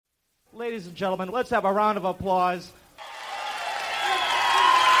ladies and gentlemen, let's have a round of applause.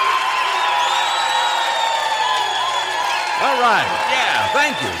 All right. Yeah,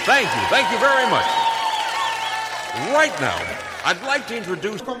 thank you very much. Right now, I'd like to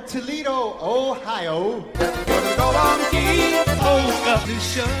introduce... From Toledo, Ohio, Golabki, Polka,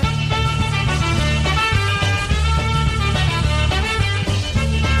 Shoiw.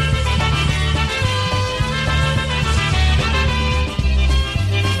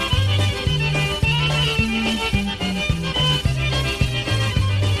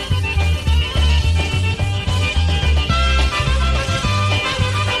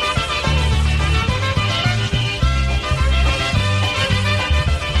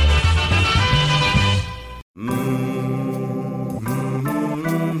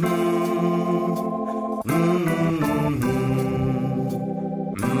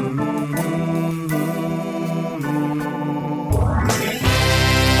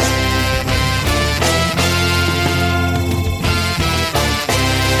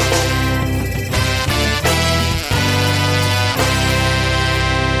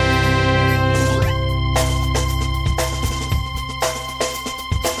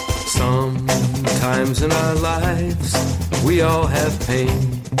 Sometimes in our lives, we all have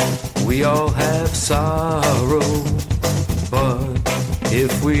pain, we all have sorrow. But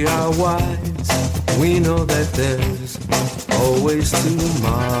if we are wise, we know that there's always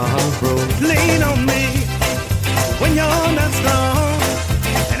tomorrow. Lean on me when you're not strong,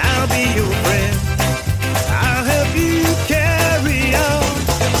 and I'll be your friend. I'll help you carry on.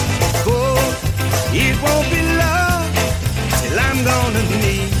 Oh, it won't be long till I'm gonna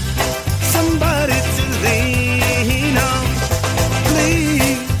need somebody to lean on.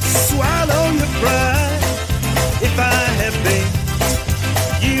 Please swallow your pride. If I have been,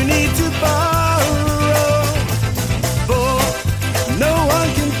 you need to borrow. For no one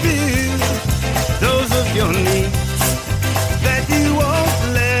can feel those of your needs that you won't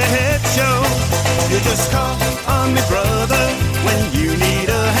let show. You just call on me, brother, when you need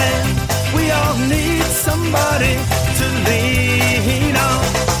a hand. We all need somebody to lean on.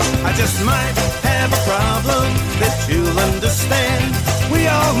 I just might have a problem that you'll understand. We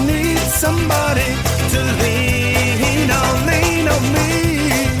all need somebody to lean on. Lean on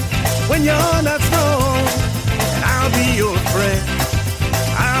me when you're not strong, and I'll be your friend.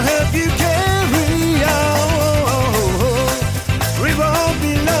 I'll help you carry on. We won't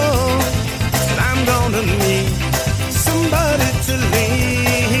be long, and I'm gonna need somebody to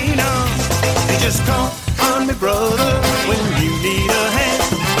lean on. You just call on me, brother, when you need a hand.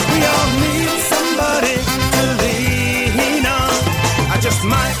 We all need somebody to lean on. I just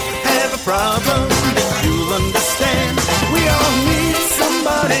might have a problem that you'll understand. We all need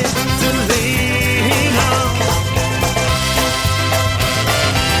somebody to lean on.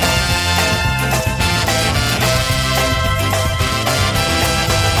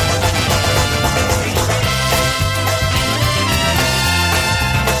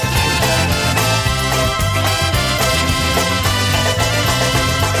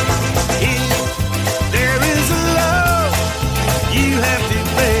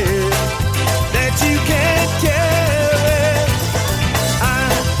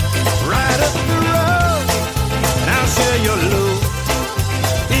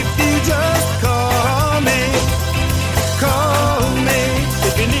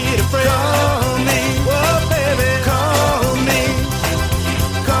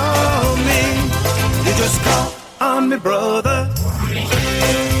 Me, brother.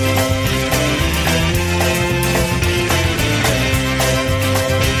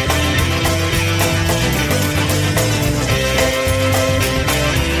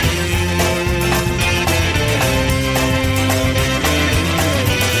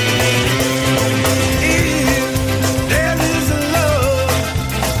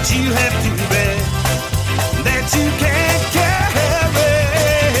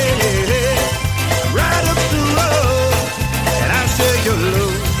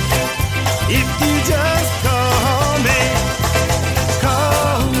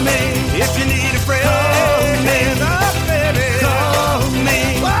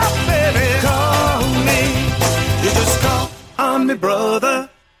 Brother.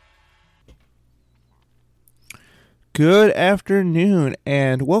 Good afternoon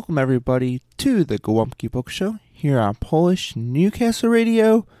and welcome everybody to the Golabki Polka Show here on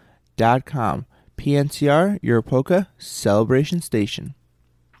PolishNewcastleRadio.com. PNCR, your polka celebration station.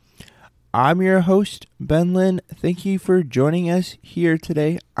 I'm your host, Ben Lynn. Thank you for joining us here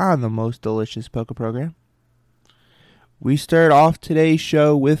today on the most delicious polka program. We start off today's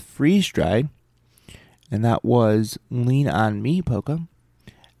show with Freeze Dried, and that was Lean on Me polka.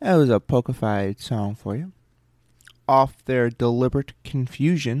 That was a Polka-fied song for you. Off their Deliberate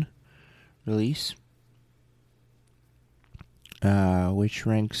Confusion release, which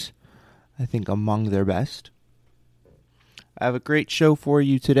ranks, I think, among their best. I have a great show for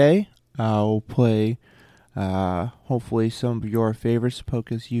you today. We'll play, hopefully, some of your favorites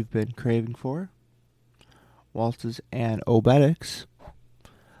polkas you've been craving for. Waltzes and obetics.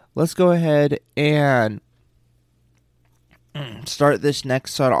 Let's go ahead and start this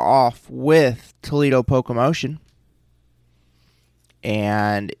next set off with Toledo Polka Motion.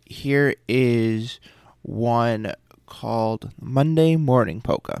 And here is one called Monday Morning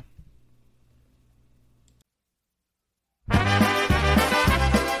Polka.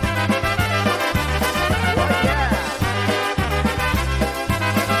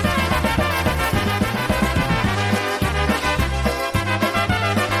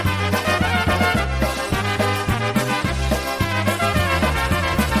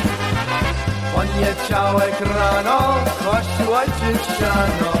 Poniedziałek rano, kościół ojciec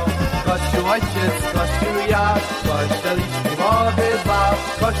siano, kościół ojciec, kościół ja, kościeliśmy obydwa,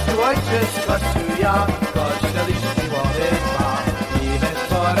 kościół ojciec, kościół ja, kościeliśmy obydwa. I we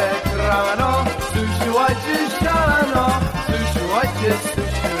wtorek rano, susiu ojciec siano, susiu ojciec,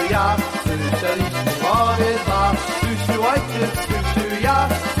 susiu ja, słyszeliśmy obydwa, susiu ojciec, susiu ja,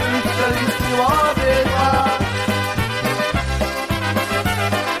 słyszeliśmy obydwa.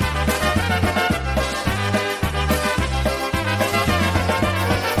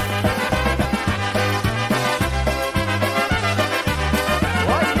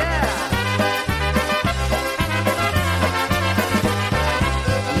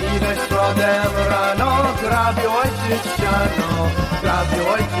 Rano grabił ojciec siano, grabił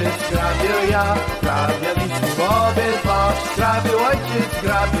ojciec, grabił ja, grabialiśmy obydwa, grabił ojciec,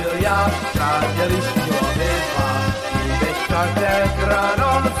 grabił ja, grabialiśmy obydwa. I we czwartek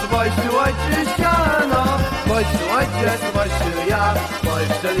rano zwojścił ojciec siano, zwojścił ojciec, zwojścił ja,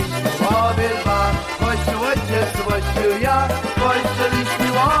 zwojściliśmy obydwa, zwojścił ojciec, zwojścił ja, zwojściliśmy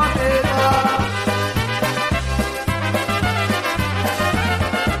obydwa.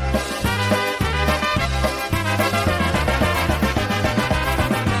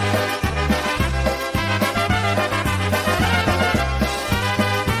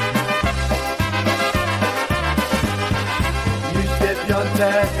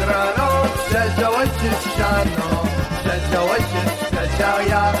 Piątek rano przedział ojciec siano, przedział ojciec, przedział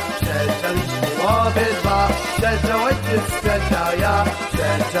ja, przedzialiśmy obydwa, przedział ojciec, przedział ja,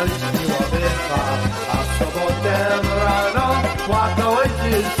 przedzialiśmy obydwa. A w sobotę rano płakał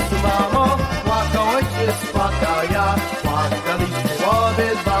ojciec z mamą, płakał ojciec, płakał ja, płakaliśmy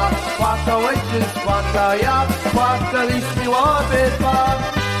obydwa, płakał ojciec, płakał ja, płakaliśmy obydwa.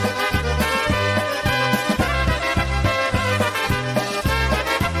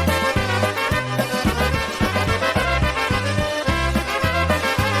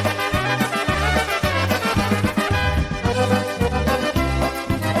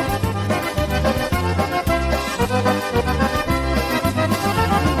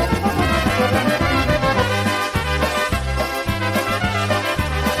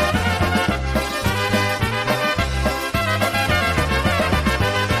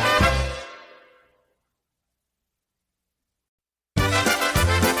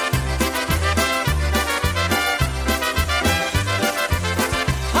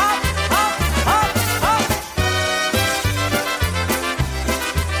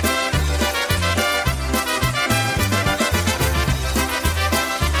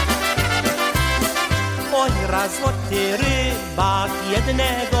 Złoty rybak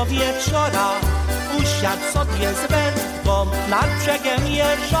jednego wieczora usiadł sobie z wędką nad brzegiem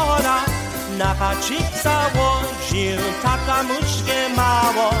jeziora. Na haczyk założył taka muszkę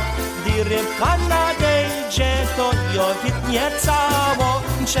mało, gdy rybka nadejdzie, to ją wytnie cało.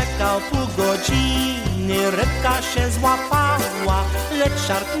 Czekał pół godziny, rybka się złapała, lecz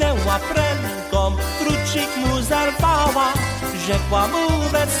szarpnęła prędką, kruczyk mu zerwała. Rzekła mu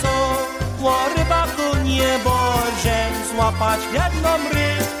wesoło, rybaku nieboże, złapać jedną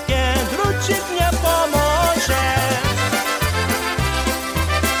rybkę, drucik nie pomoże.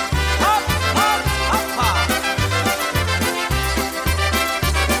 Hop, hop, hop, hop.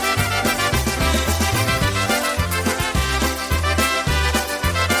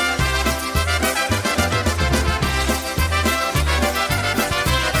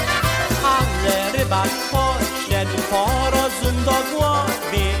 Ale rybak poszedł po rozum do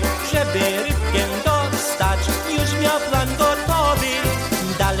głowy, żeby rybkę dostać, już miał plan gotowy.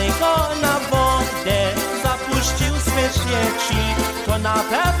 Daleko na wodę zapuścił swe sieci, to na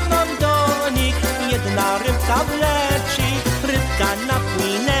pewno do nich jedna rybka wleci. Rybka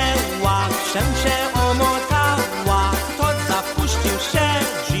napłynęła owszem się omotała, kto zapuścił się,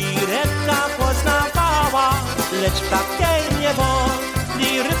 żireka poznawała, lecz takiej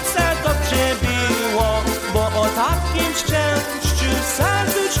niewoli rybce dobrze było, bo o takim szczęściu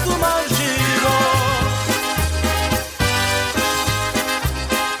serduszku marzyło.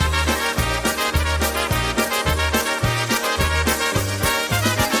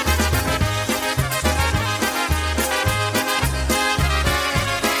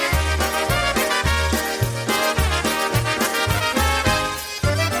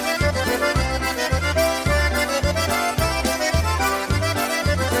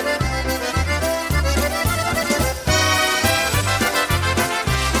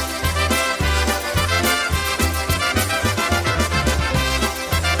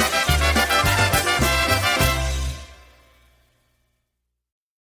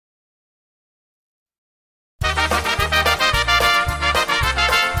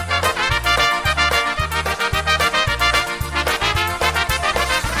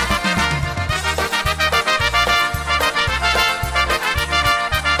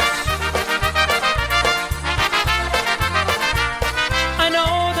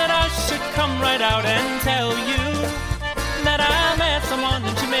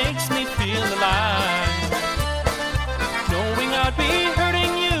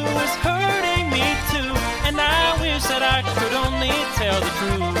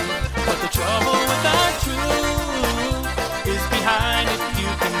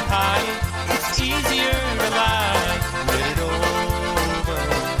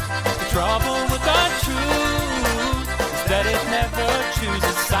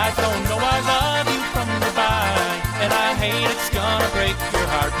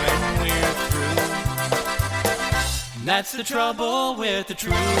 That's the trouble with the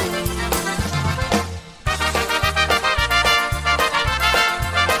truth.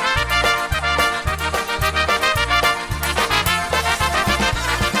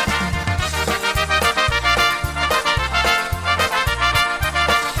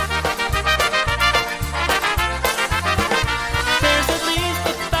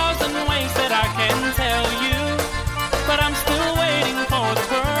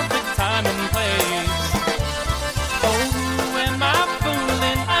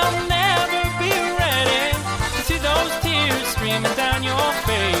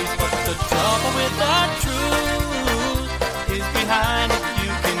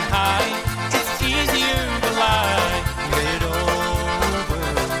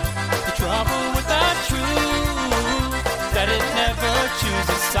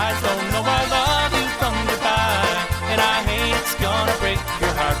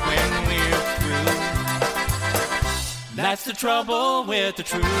 That's the trouble with the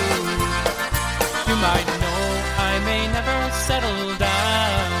truth. You might know I may never settle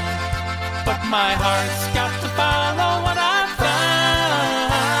down, but my heart's got to follow what I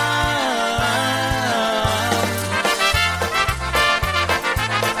found.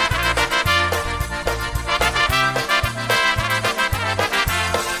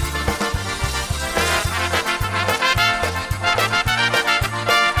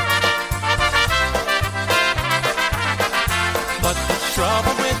 But the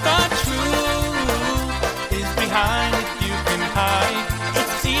trouble with the truth is behind it you can hide.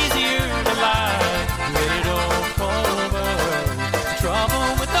 It's easier to lie, let it all over. The trouble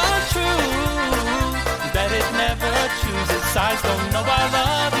with the truth is that it never chooses sides. Don't know I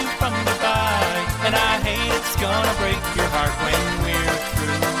love you from goodbye, and I hate it's gonna break your heart when we're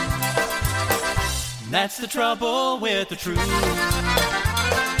through. That's the trouble with the truth.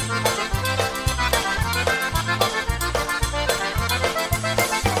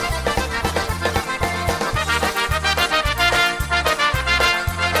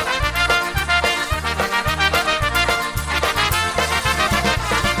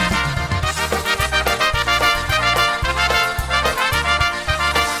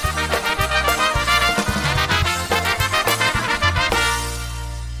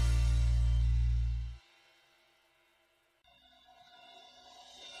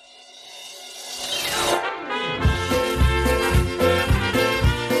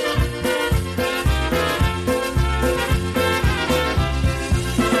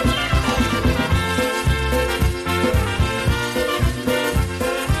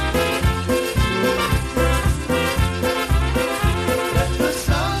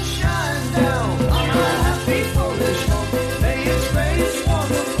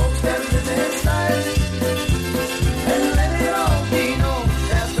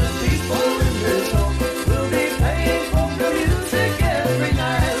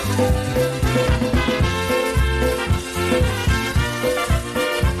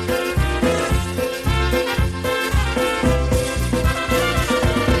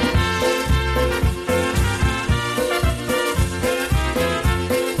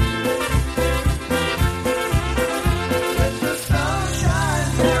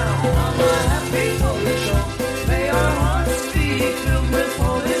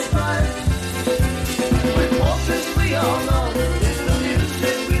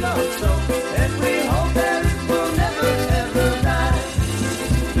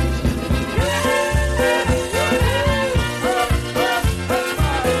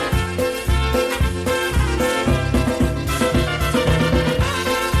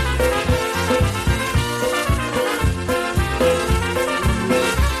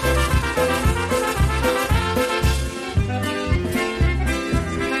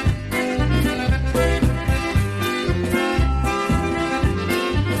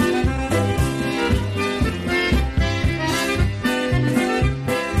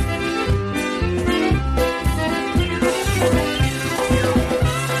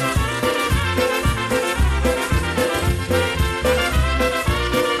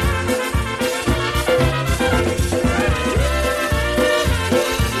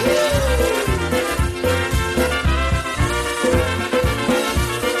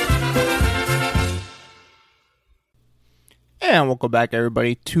 And welcome back,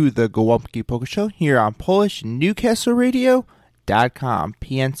 everybody, to the Golabki Polka Show here on PolishNewcastleRadio.com.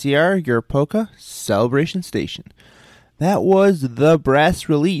 PNCR, your polka celebration station. That was the brass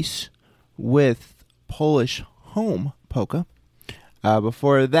release with Polish Home Polka.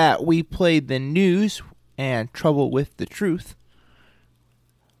 Before that, we played the news and Trouble with the Truth.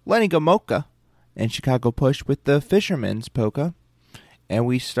 Lenny Gomulka and Chicago Push with the Fisherman's Polka. And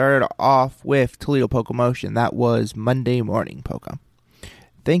we started off with Toledo Polka Motion. That was Monday Morning Polka.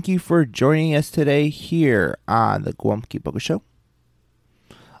 Thank you for joining us today here on the Golabki Polka Show.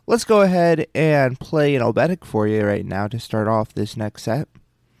 Let's go ahead and play an oberek for you right now to start off this next set.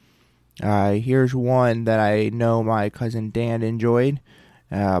 Here's one that I know my cousin Dan enjoyed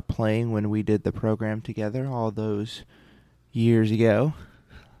playing when we did the program together all those years ago,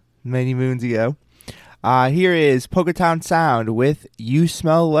 many moons ago. Here is Polka Town Sound with You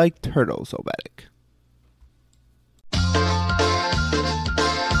Smell Like Turtles, oberek.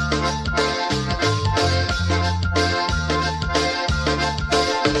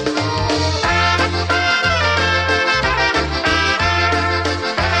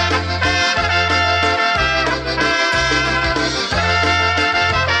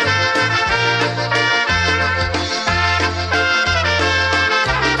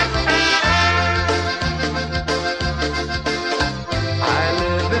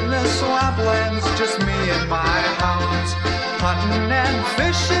 Hunting and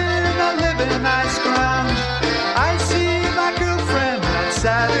fishing, a living I scrounge. I see my girlfriend on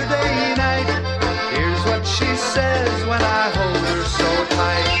Saturday night. Here's what she says when I hold her so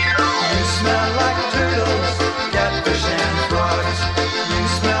tight. You smell like turtles, catfish and frogs. You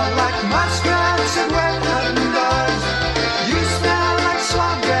smell like muskrats and wet hunting dogs. You smell like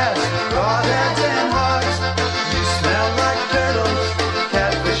swamp gas, crawdads and hogs. You smell like turtles,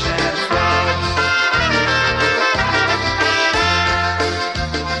 catfish and frogs.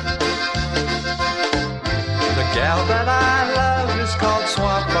 The gal that I love is called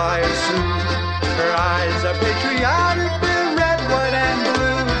Swamp Fire Sue. Her eyes are patriotic, they're red, white, and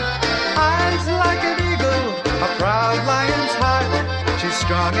blue. Eyes like an eagle, a proud lion's heart. She's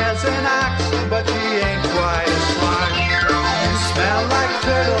strong as an ox, but she ain't quite as smart. You smell like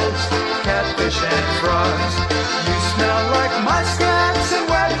turtles, catfish, and frogs. You smell like muskrats and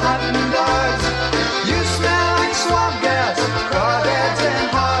wet hunting dogs. You smell like swamp gas, crawdads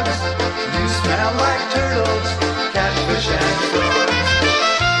and hogs. You smell like turtles, catfish, and frogs.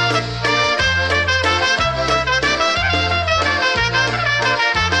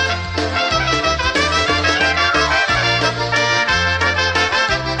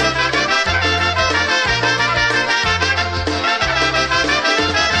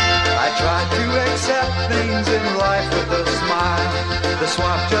 I tried to accept things in life with a smile. The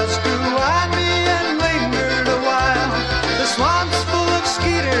swamp just grew on me and lingered a while. The swamp's full of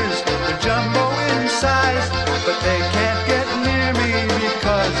skeeters, they're jumbo in size, but they can't get near me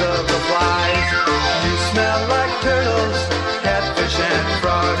because of the flies. You smell like turtles, catfish, and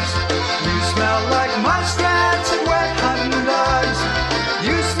frogs. You smell like muskrats and wet hunting dogs.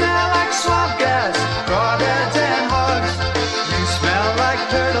 You smell like swamp gas, crawdads and hogs. You smell like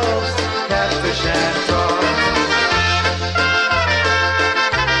turtles, catfish, and frogs.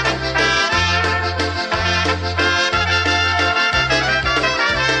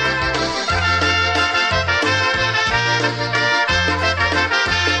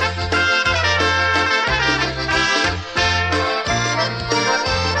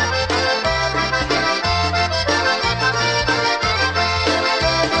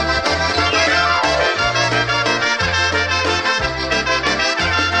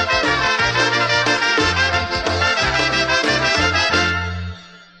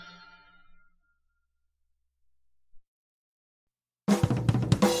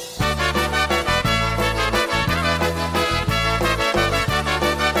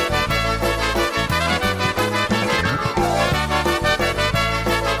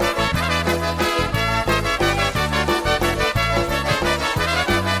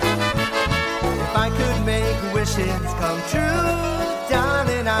 If I could make wishes come true,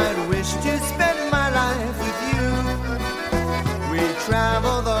 darling, I'd wish to spend my life with you. We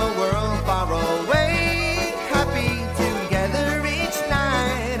travel the world far away, happy together each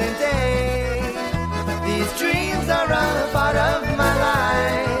night and day. These dreams are a part of my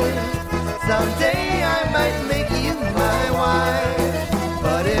life. Someday I might make you my wife.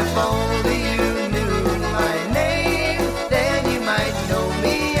 But if only you knew my name, then you might know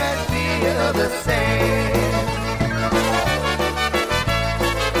me and feel the same.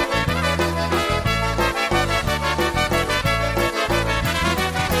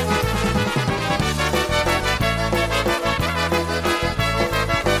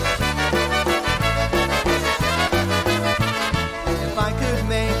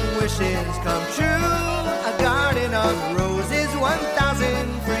 wishes come true. A garden of roses,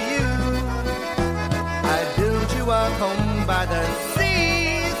 1,000 for you. I'd build you a home by the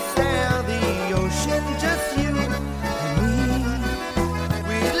sea, sail the ocean, just you and me.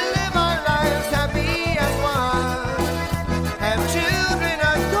 We'd live our lives happy as one, have children,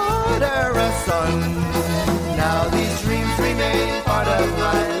 a daughter, a son. Now these dreams remain part of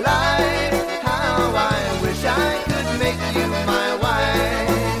my life. How I wish I could make you my wife.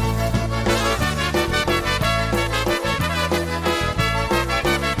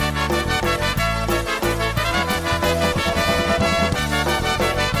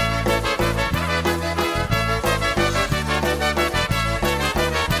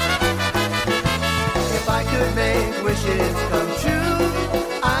 If I could make wishes come true,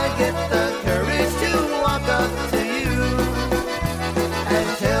 I'd get the courage to walk up to you and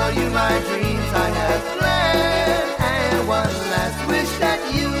tell you my dreams I have planned, and one last wish that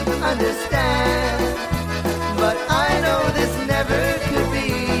you'd understand. But I know this never could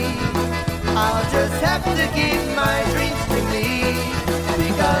be. I'll just have to keep my dreams to me,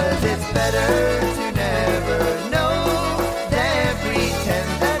 because it's better to never know than pretend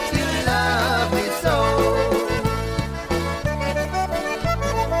that you love me so.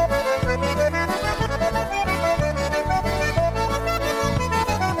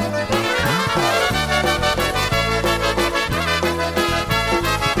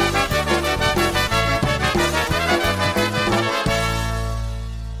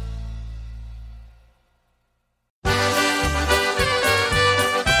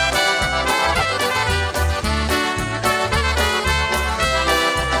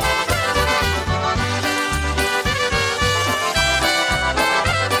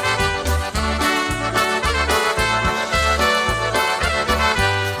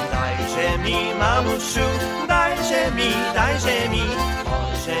 Dajże mi,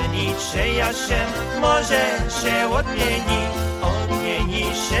 ożenić się Jasiem, może się odmieni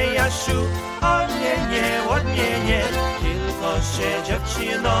się Jasiu, odmienię, tylko się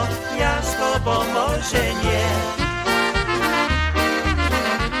dziewczyno, ja z tobą może nie.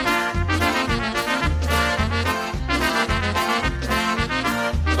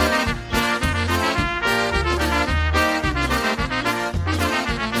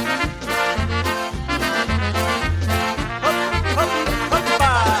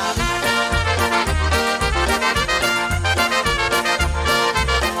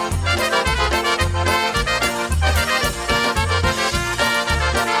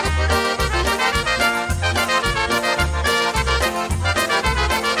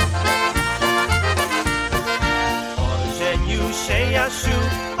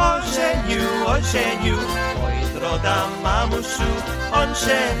 Ożenił, oj droga mamusiu, on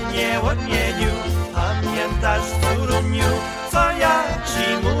się nie odmienił. Pamiętasz, córuniu, co ja ci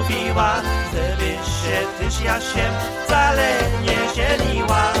mówiła, żebyś się tyś Jasiem wcale nie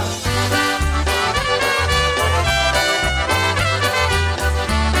żeniła.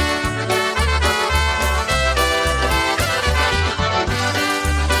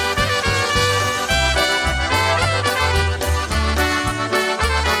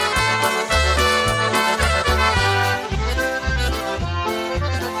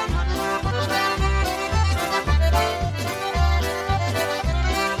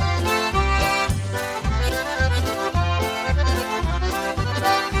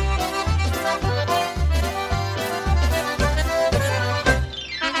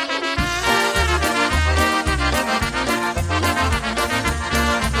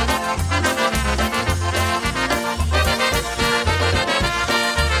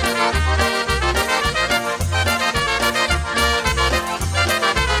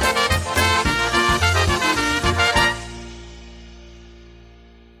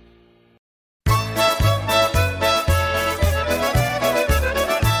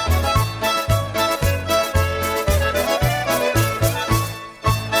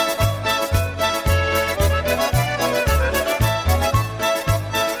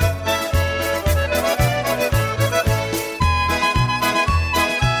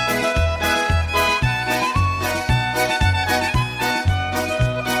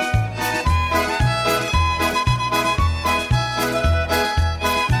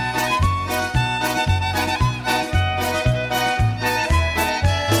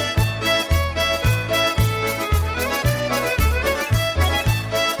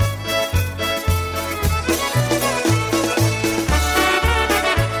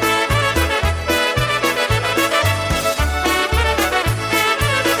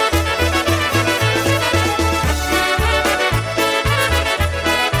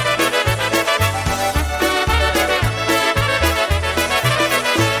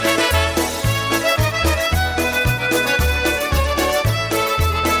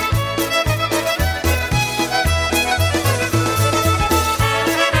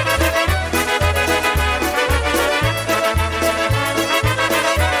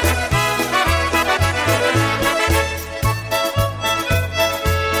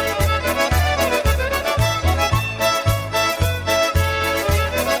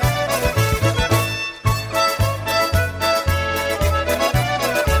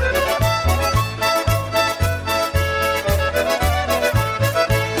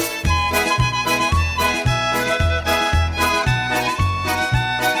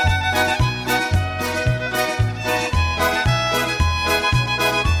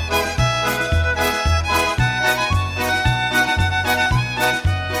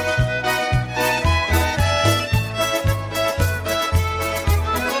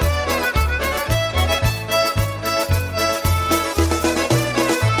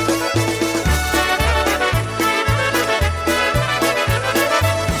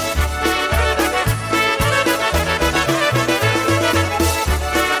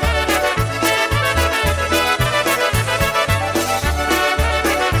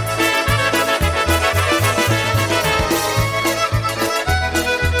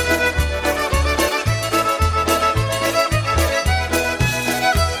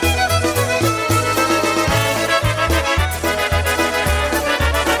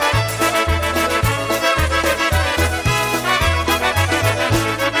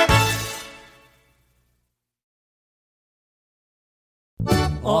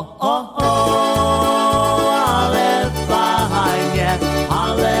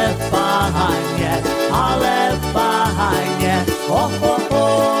 ale fajnie, ale fajnie, o,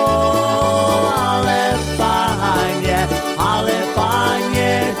 ale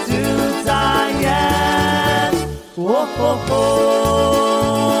fajnie tutaj jest.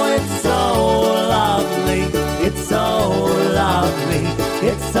 It's so lovely, it's so lovely,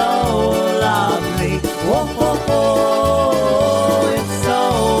 it's so lovely. It's so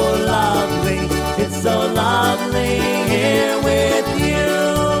lovely, it's so lovely here with you.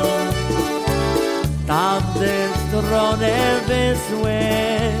 Tamtej strony Wisły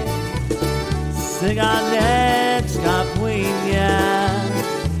cyganeczka płynie.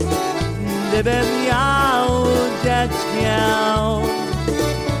 Gdybym miał ucieczkę,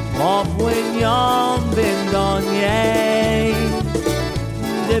 popłynąłbym do niej.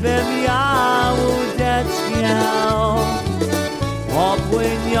 Gdybym miał ucieczkę,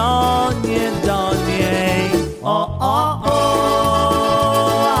 popłynąłem do niej.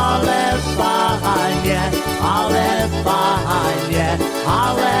 Ale fajnie, ale fajnie,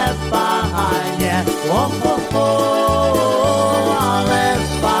 ale fajnie,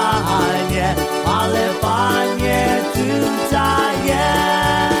 ale fajnie tutaj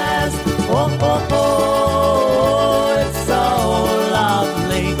jest. It's so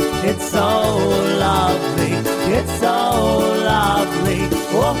lovely, it's so lovely, it's so lovely.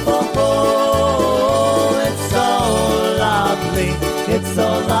 It's so lovely, it's so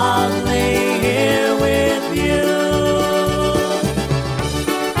lovely here with you.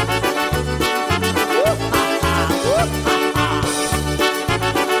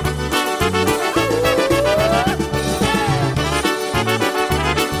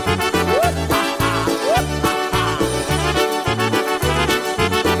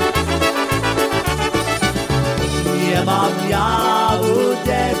 Nie mam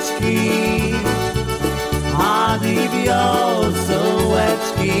jagódeczki ani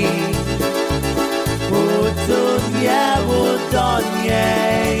wiosełeczki, ucudniemu do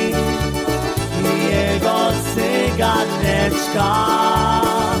niej jego cyganeczka,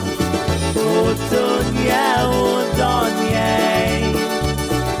 ucudniemu do niej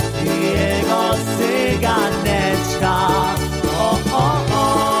jego cyganeczka.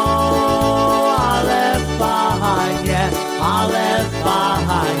 Ale fajnie, ale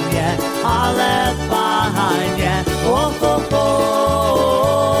fajnie, ale fajnie,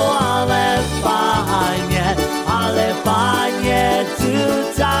 ale fajnie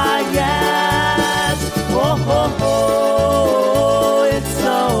tutaj jest. It's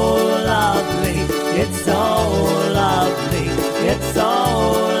so lovely, it's so lovely, it's so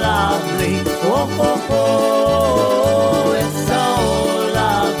lovely. It's so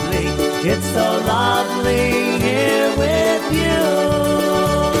lovely, it's so lovely here with you.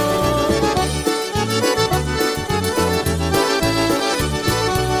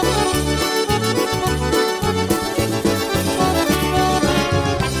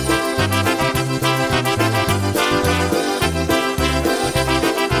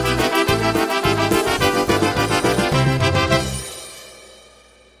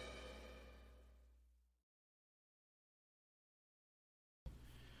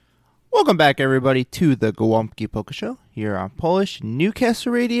 Welcome back, everybody, to the Golabki Polka Show here on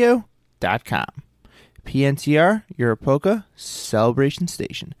PolishNewcastleRadio.com. PNCR, your polka celebration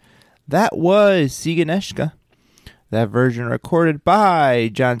station. That was Cyganeczka. That version recorded by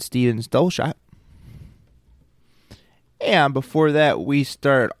John Stevens Doubleshot. And before that, we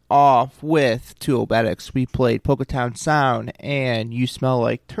start off with two obetics. We played Polka Town Sound and You Smell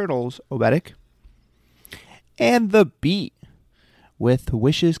Like Turtles obetic. And The Beat with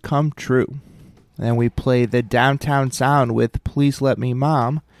Wishes Come True. Then we play the Downtown Sound with Please Let Me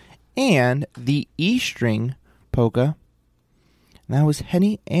Mom and the E String polka. And that was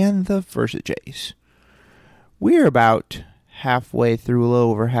Henny and the Versajays. We're about halfway through, a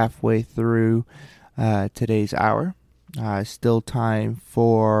little over halfway through today's hour. Still time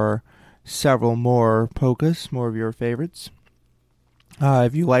for several more polkas, more of your favorites.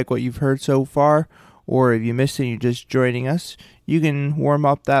 If you like what you've heard so far, or if you missed it and you're just joining us, you can warm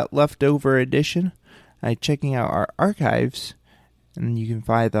up that leftover edition by checking out our archives, and you can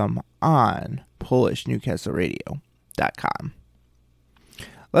find them on PolishNewcastleRadio.com.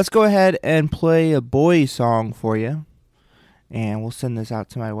 Let's go ahead and play a boy song for you, and we'll send this out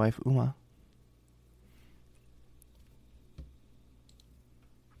to my wife, Uma.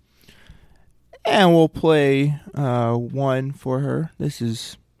 And we'll play one for her. This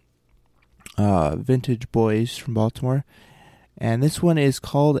is Vintage Boys from Baltimore. And this one is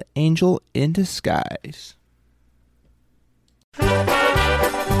called Angel in Disguise.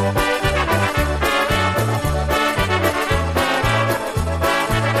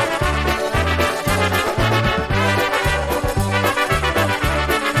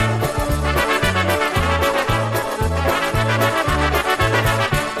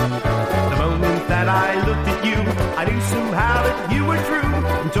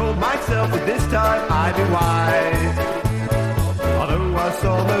 myself that this time I'd be wise. Although I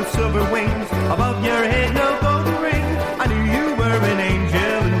saw no silver wings above your head, no golden ring, I knew you were an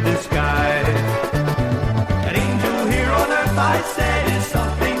angel in disguise. An angel here on earth, I said, is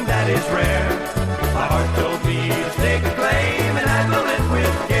something that is rare. My heart told me to stake a claim and handle it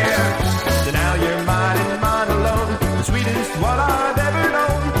with care. So now you're mine and mine alone, the sweetest one I've ever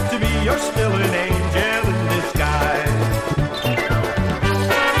known. To me, you're still an angel in disguise.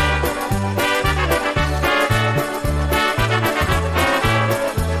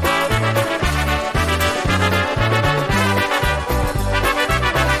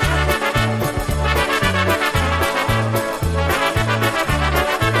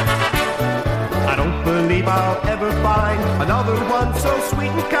 I'll ever find another one so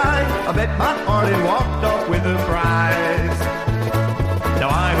sweet and kind. I bet my heart and walked off with a prize. Now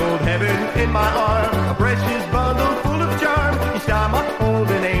I hold heaven in my arm, a precious bundle full of charm. Each time I hold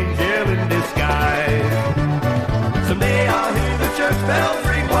an angel in disguise. Someday I'll hear the church bells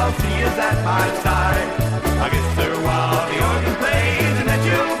ring while she is at my side. I guess her while the organ plays and that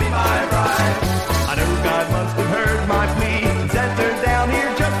you'll be my bride. I know God must have heard my plea and sent her down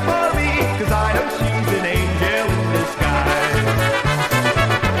here just for me, 'cause I know she's an angel in disguise.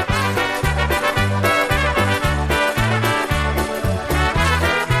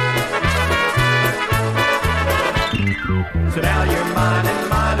 So now you're mine and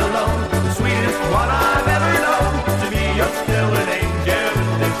mine alone, the sweetest one I've ever known. To me, you're still an angel in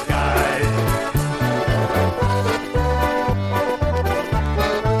disguise.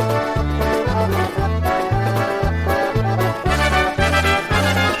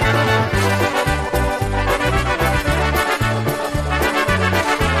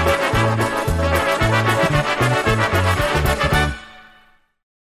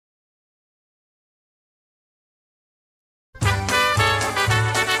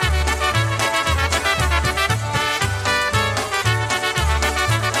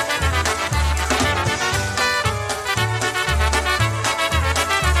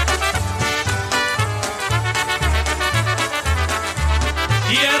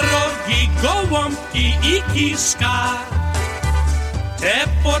 Gołąbki i kiszka, te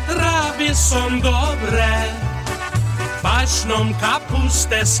potrawy są dobre. Kwaśną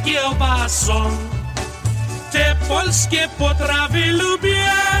kapustę z kiełbasą, te polskie potrawy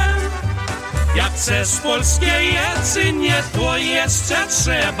lubię. Jak chcesz polskie jedzenie, to jeszcze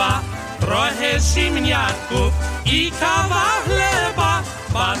trzeba trochę ziemniaków i kawa chleba.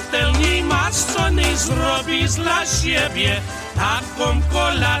 Patelni maczony zrobisz dla siebie taką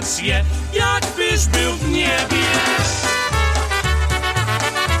kolację, jakbyś był w niebie.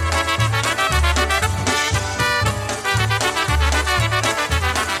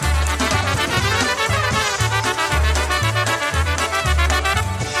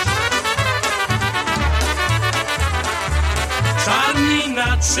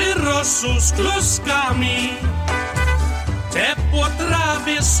 Czarnina czy rosół z kluskami, te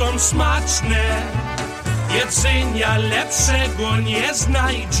potrawy są smaczne. Jedzenia lepszego nie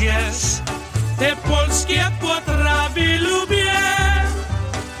znajdziesz. Te polskie potrawy lubię.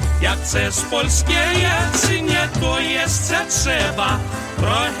 Jak chcesz polskie jedzenie, to jeszcze trzeba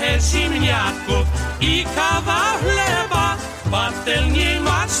trochę ziemniaków i kawa chleba. Patelni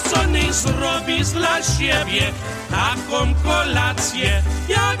maczony zrobisz dla siebie taką kolację,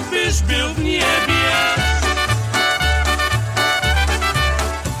 jakbyś był w niebie.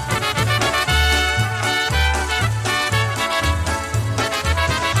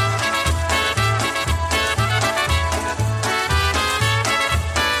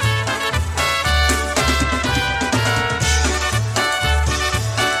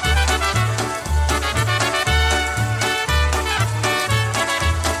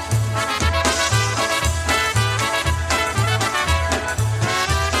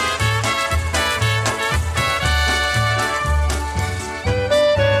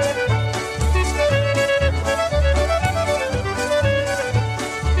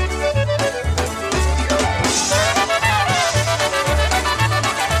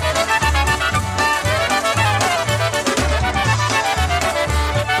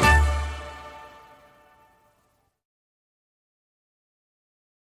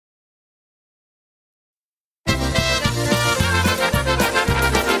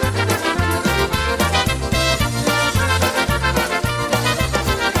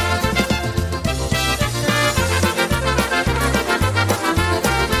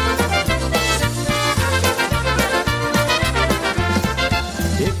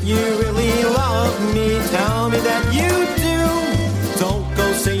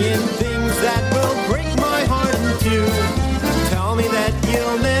 saying things that will break my heart in two. Tell me that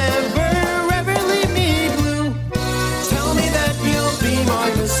you'll never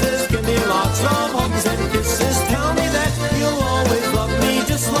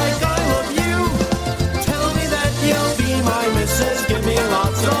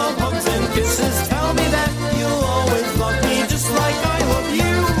lots of hugs and kisses. Tell me that you'll always love me just like I love you.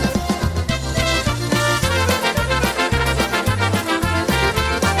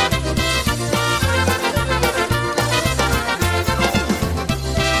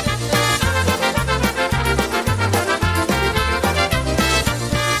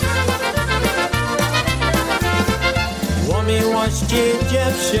 Miłości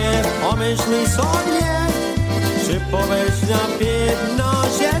dziewczę, pomyśl mi sobie, czy powiesz na pewno,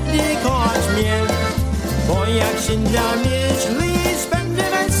 że nie kochasz mnie. Bo jak się dla myśli spędzę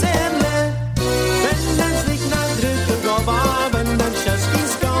wesele, będę zlik na drugą, będę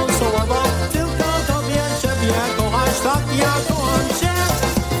szczęśliwską słową. Tylko tobie, ciebie kochasz tak, ja kocham cię.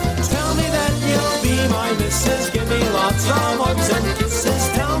 Tell me that you'll be my missus, give me lots of hugs and kisses.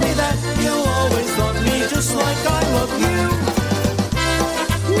 Tell me that you'll always love me just like I love you.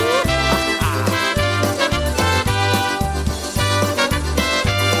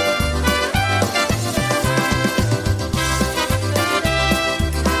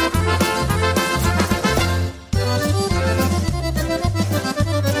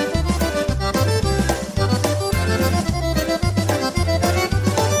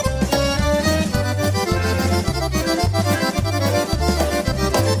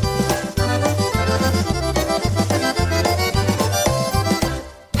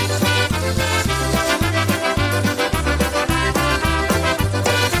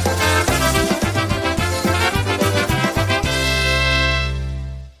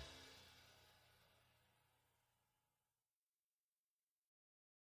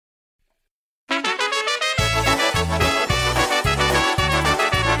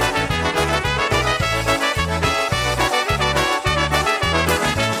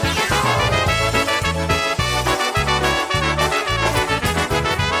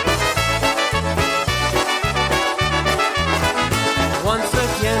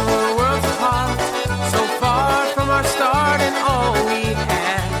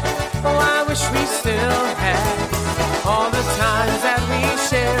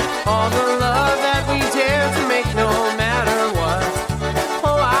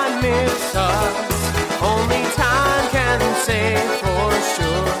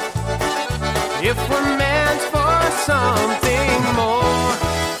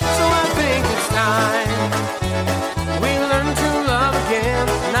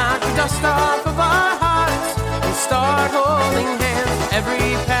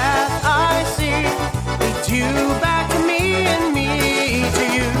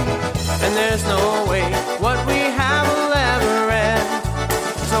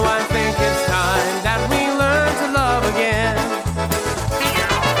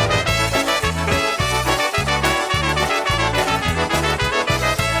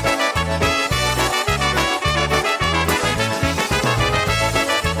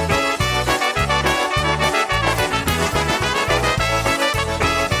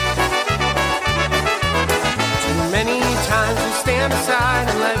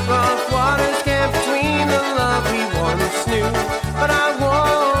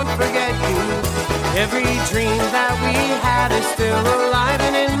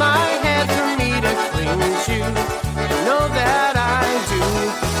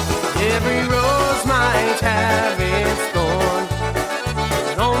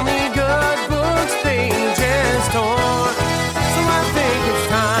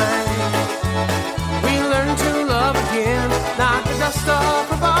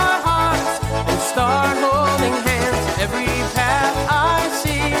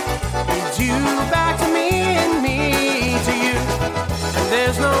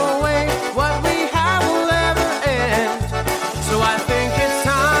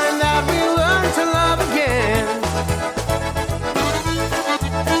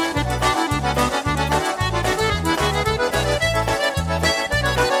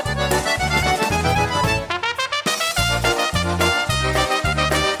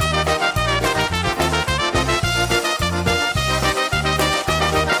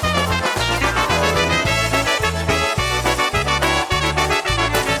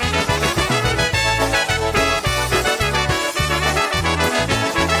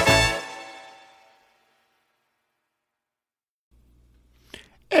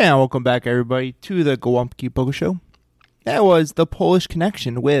 And welcome back, everybody, to the Golabki Polka Show. That was the Polish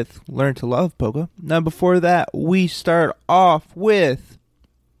Connection with Learn to Love Polka. Now, before that, we start off with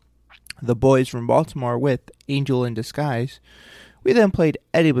the boys from Baltimore with Angel in Disguise. We then played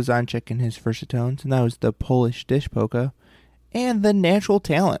Eddie Blazonczyk in his versatones, and that was the Polish Dish Polka. And the Natural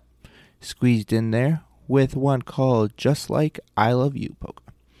Talent squeezed in there with one called Just Like I Love You Polka.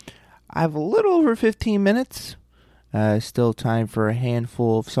 I have a little over 15 minutes Still time for a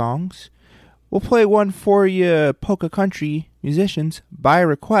handful of songs. We'll play one for you polka country musicians by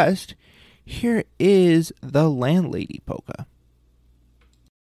request. Here is the Landlady Polka.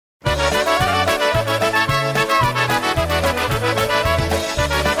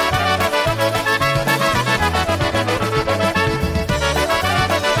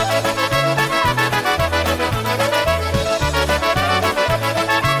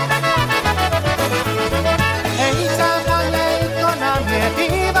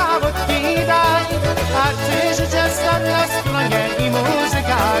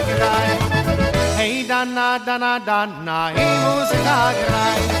 Hej, dana, dana, dana, i muzyka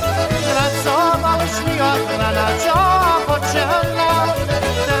graj. Pracowałeś mi od rana, czoła pociągnął.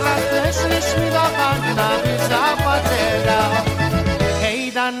 Teraz myślisz mi do panna, by zapłatę dał.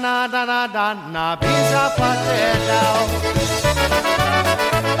 Hej, dana, dana, dana, by zapłatę dał.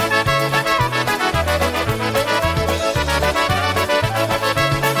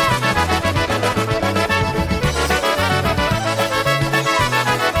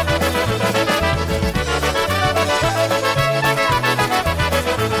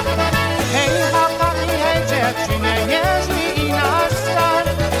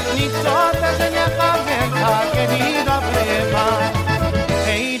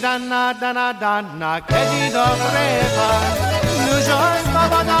 Dana, dana, dana, kiedy dobry pan. Dużo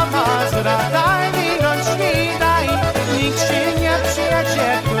słowa na mazura, daj mi rączki, daj. Nikt się nie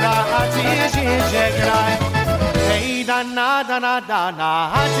przyjedzie, która, a ty życie graj. Hej, dana, dana,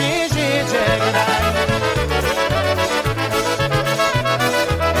 dana, a ty życie graj.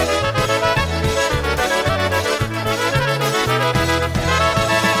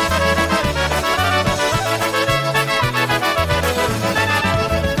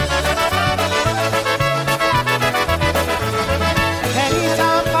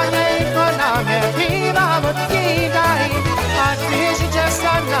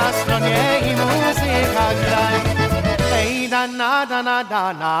 I muzyka graj. Hej, dana, dana,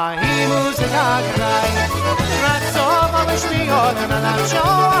 dana, i muzyka graj. Pracowałeś mi od rana,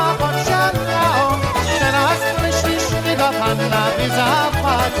 czoła podciągnął. Teraz myślisz, ty do panna, by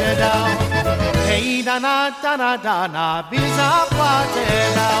zapłatę dał. Hej, dana, dana, dana, by zapłatę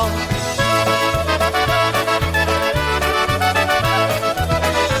dał.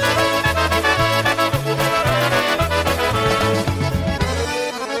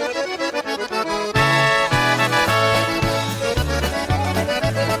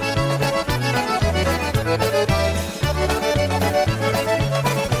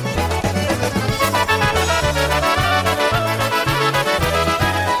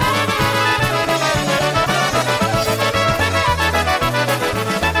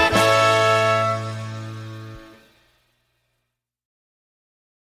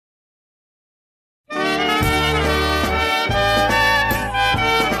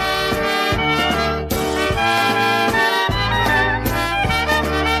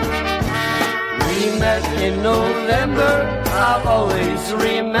 In November, I'll always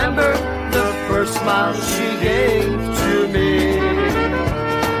remember the first smile she gave to me.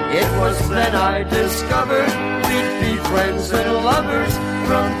 It was then I discovered we'd be friends and lovers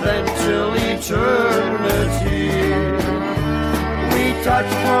from then till eternity. We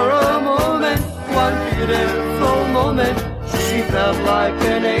touched for a moment, one beautiful moment. She felt like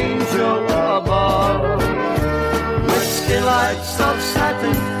an angel above. With skin like soft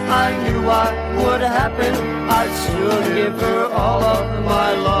satin, I knew what would happen. I'd soon give her all of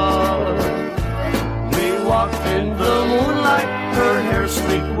my love. We walked in the moonlight, her hair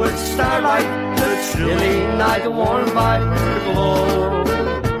sleek with starlight, the chilly night warmed by her glow.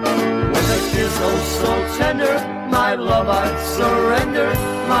 With a kiss oh so tender, my love I'd surrender,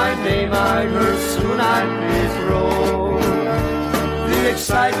 my name I heard soon I'd betroth. The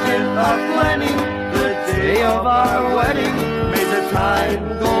excitement of planning the day of our wedding made the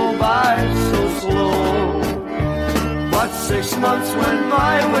time go by so slow. But 6 months went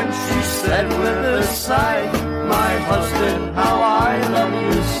by when she said with a sigh, my husband, how I love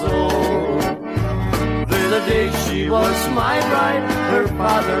you so. The day she was my bride, her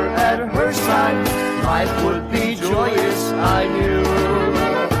father at her side, life would be joyous, I knew.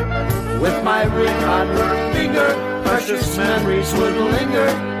 With my ring on her finger, precious memories would linger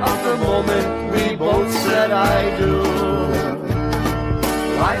of the moment we both said I do.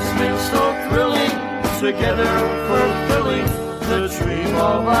 Life's been so thrilling, together fulfilling the dream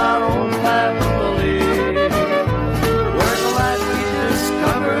of our own family. We're glad we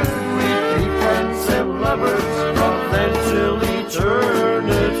discovered we'd be friends and lovers from then till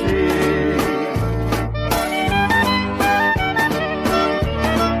eternity.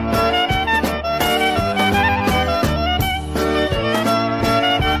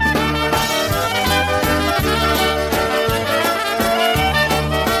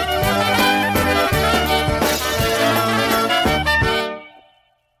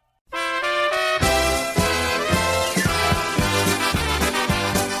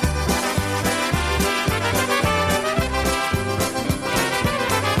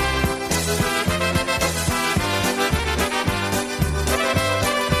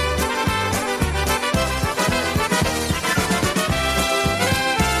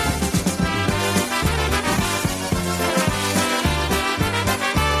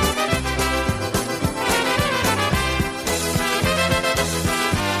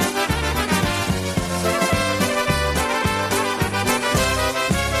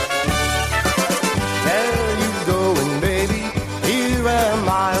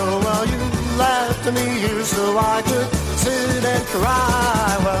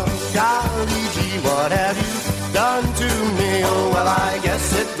 cry. Well, golly gee, what have you done to me? Oh, well, I guess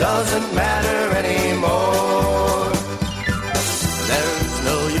it doesn't matter anymore. There's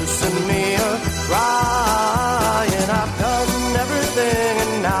no use in me crying. I've done everything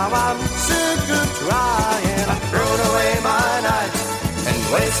and now I'm sick of trying. I've thrown away my nights and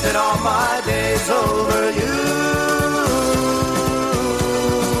wasted all my days over you.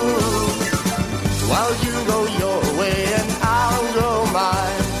 While you go your way and I'll go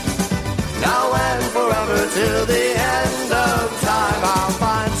mine, now and forever till the end of time. I'll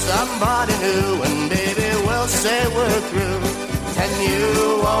find somebody new and baby we'll say we're through, and you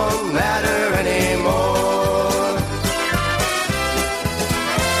won't matter anymore.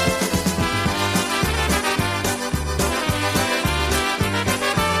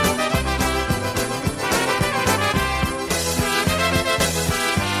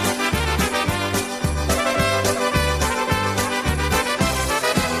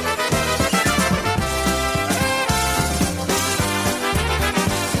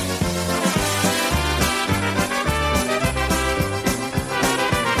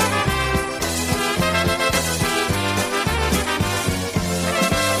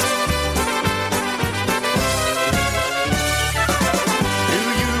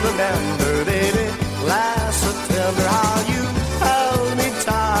 Remember, baby, last September, how you held me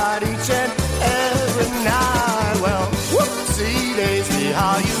tight each and every night. Well, whoopsie daisy,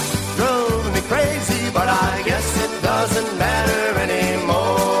 how you drove me crazy, but I guess it doesn't matter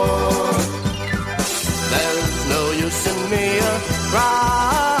anymore. There's no use in me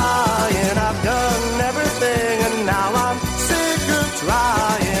crying. I've done everything and now I'm sick of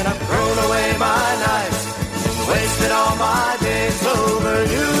trying. I've thrown away my nights and wasted all my days over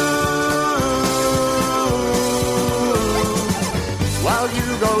you.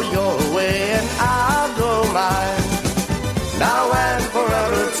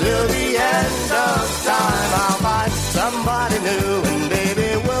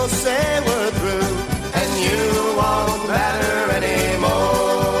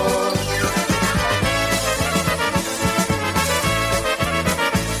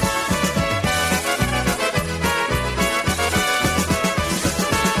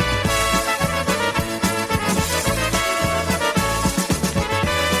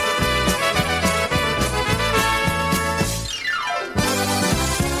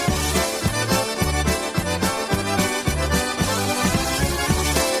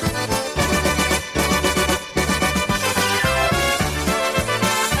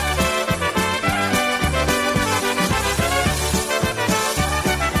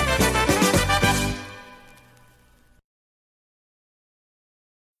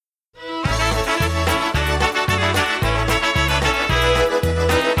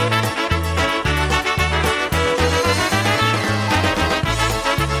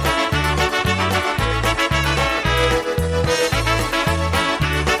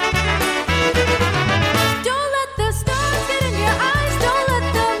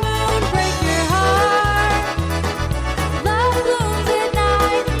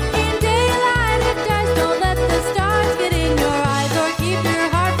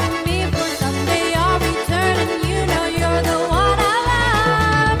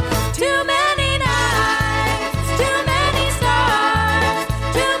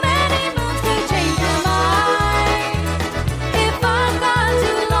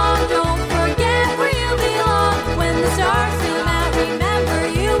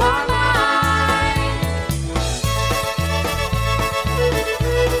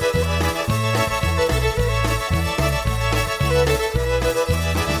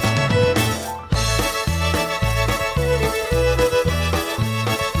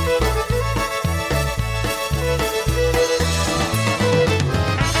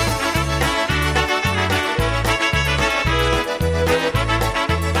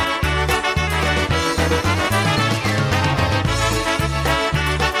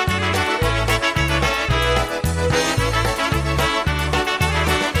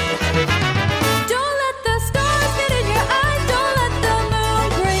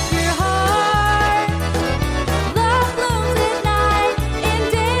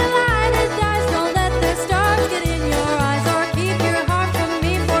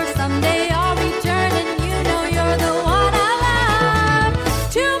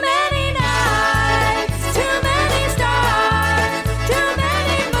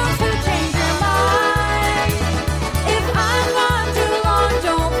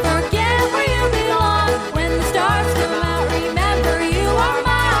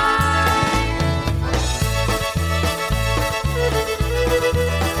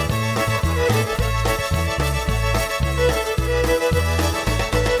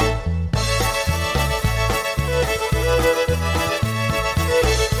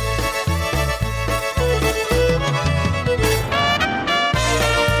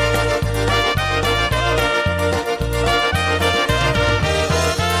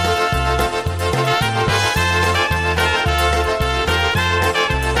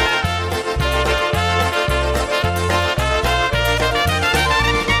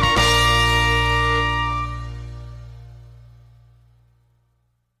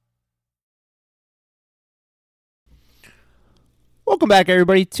 Welcome back,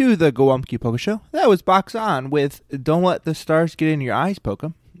 everybody, to the Golabki Polka Show. That was Box On with Don't Let the Stars Get in Your Eyes,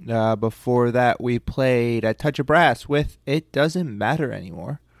 Polka. Before that, we played A Touch of Brass with It Doesn't Matter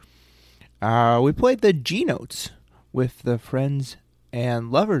Anymore. We played the G Notes with the Friends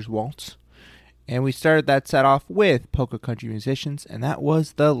and Lovers Waltz. And we started that set off with Polka Country Musicians, and that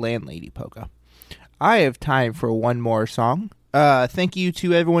was the Landlady Polka. I have time for one more song. Thank you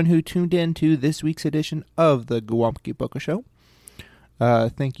to everyone who tuned in to this week's edition of the Golabki Polka Show.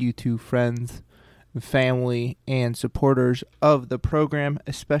 Thank you to friends, family, and supporters of the program,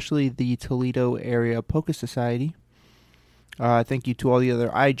 especially the Toledo Area Polka Society. Thank you to all the other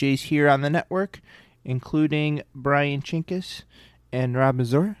IJs here on the network, including Brian Chinkus and Rob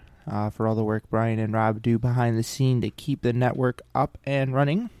Mazur, for all the work Brian and Rob do behind the scene to keep the network up and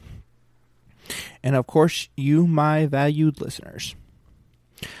running. And, of course, you, my valued listeners.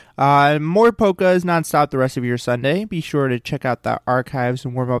 More polkas nonstop the rest of your Sunday. Be sure to check out the archives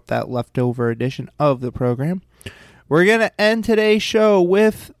and warm up that leftover edition of the program. We're going to end today's show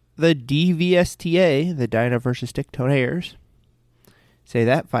with the DVSTA, the Dinah vs. Dick Toners. Say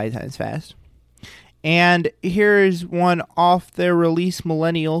that 5 times fast. And here is one off their release,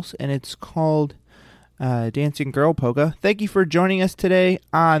 Millennials, and it's called Dancing Girl Polka. Thank you for joining us today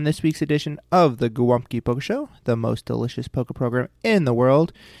on this week's edition of the Golabki Polka Show, the most delicious polka program in the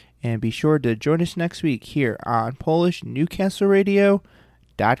world. And be sure to join us next week here on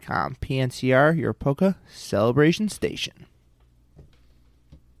PolishNewcastleRadio.com. PNCR, your polka celebration station.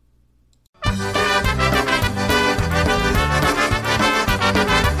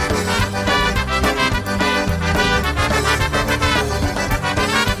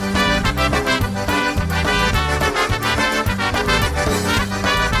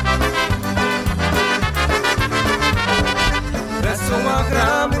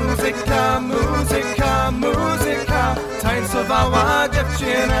 Muzyka, muzyka, tańcowała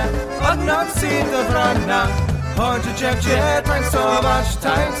dziewczyna od nocy do rana. Chodź dziewczę, tańcować,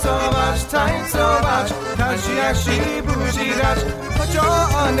 tańcować, tańcować, każdy jak się buzi dać, choć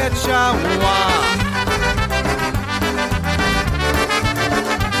ona ciała.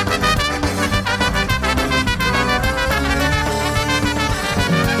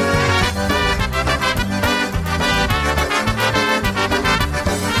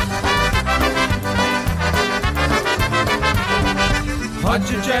 Chodź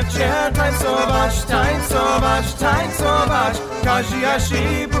dziewczę, tańcować, tańcować, tańcować, każdy jak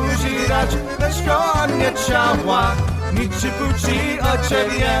się buzi dać, lecz go nie ciała. Nic się buci od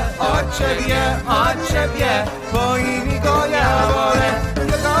ciebie, od ciebie, od ciebie, bo inni go ja wolę,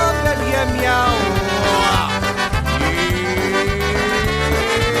 jego nie miał.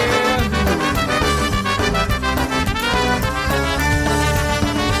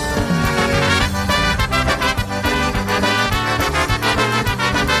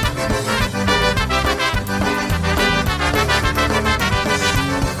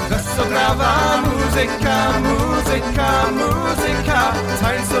 Muzyka, muzyka, muzyka,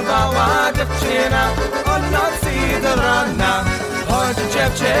 tańcowała dziewczyna od nocy do rana. Chodź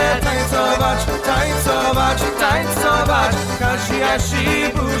dziewczę, tańcować, tańcować, tańcować, każdy jak się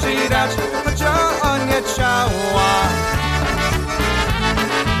buzi dać, choć on nie ciała.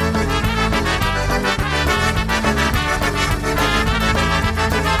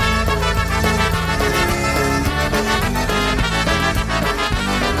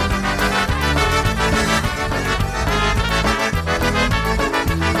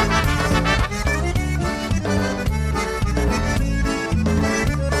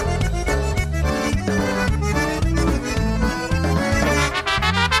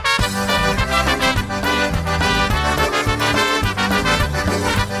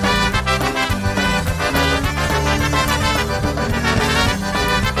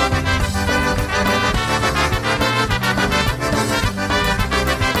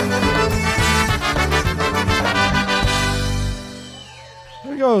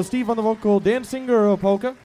 Steve on the vocal, Dancing Girl Polka.